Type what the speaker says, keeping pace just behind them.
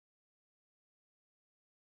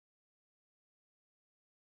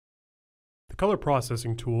color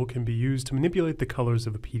processing tool can be used to manipulate the colors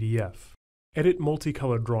of a PDF, edit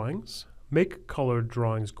multicolored drawings, make colored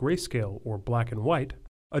drawings grayscale or black and white,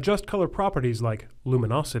 adjust color properties like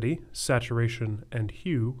luminosity, saturation, and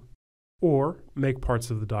hue, or make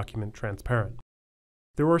parts of the document transparent.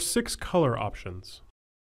 There are 6 color options.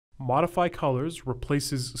 Modify Colors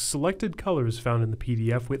replaces selected colors found in the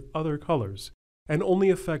PDF with other colors, and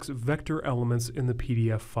only affects vector elements in the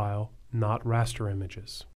PDF file, not raster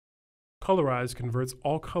images. Colorize converts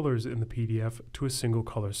all colors in the PDF to a single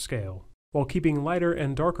color scale, while keeping lighter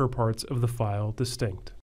and darker parts of the file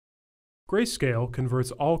distinct. Grayscale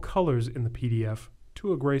converts all colors in the PDF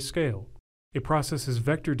to a grayscale. It processes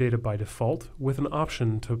vector data by default with an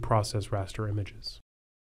option to process raster images.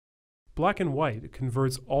 Black and white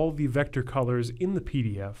converts all the vector colors in the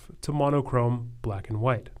PDF to monochrome black and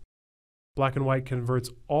white. Black and white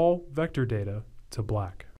converts all vector data to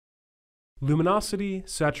black. Luminosity,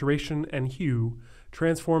 saturation, and hue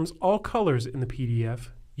transforms all colors in the PDF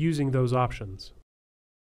using those options.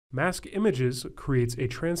 Mask Images creates a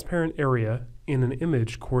transparent area in an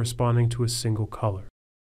image corresponding to a single color.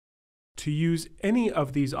 To use any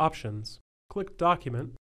of these options, click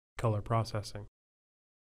Document, Color Processing.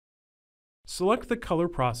 Select the color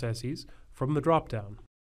processes from the drop-down.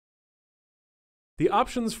 The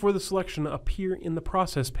options for the selection appear in the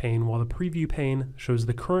Process pane, while the Preview pane shows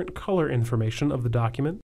the current color information of the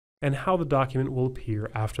document and how the document will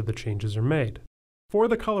appear after the changes are made. For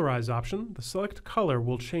the Colorize option, the Select Color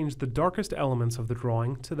will change the darkest elements of the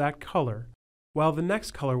drawing to that color, while the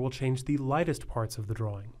next color will change the lightest parts of the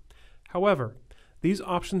drawing. However, these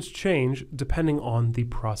options change depending on the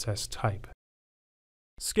process type.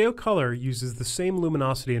 Scale Color uses the same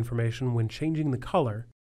luminosity information when changing the color,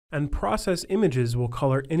 and Process Images will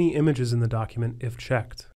color any images in the document if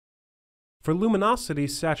checked. For luminosity,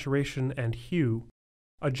 saturation, and hue,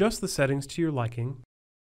 adjust the settings to your liking.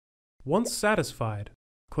 Once satisfied,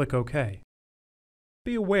 click OK.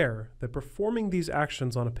 Be aware that performing these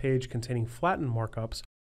actions on a page containing flattened markups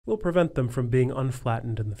will prevent them from being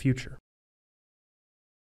unflattened in the future.